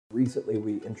recently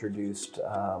we introduced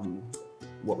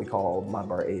what we call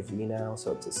Modbar AV now,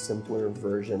 so it's a simpler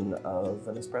version of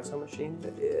an espresso machine.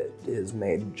 It is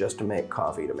made just to make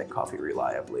coffee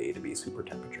reliably, to be super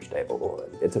temperature stable.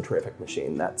 It's a terrific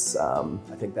machine. That's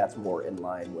I think that's more in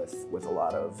line with a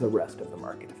lot of the rest of the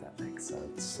market, if that makes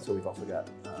sense. So we've also got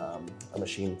a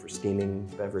machine for steaming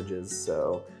beverages.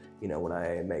 So you know, when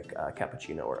I make a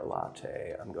cappuccino or a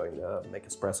latte, I'm going to make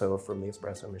espresso from the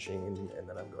espresso machine, and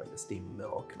then I'm going to steam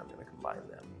milk, and I'm going to combine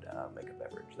them to make a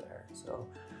beverage there. So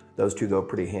those two go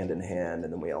pretty hand in hand.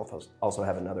 And then we also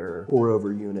have another pour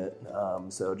over unit,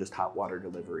 so just hot water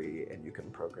delivery, and you can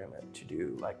program it to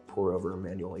do like pour over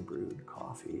manually brewed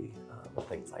coffee,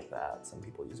 things like that. Some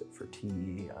people use it for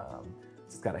tea.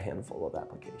 It's got a handful of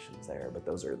applications there, but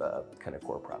those are the kind of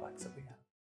core products that we have.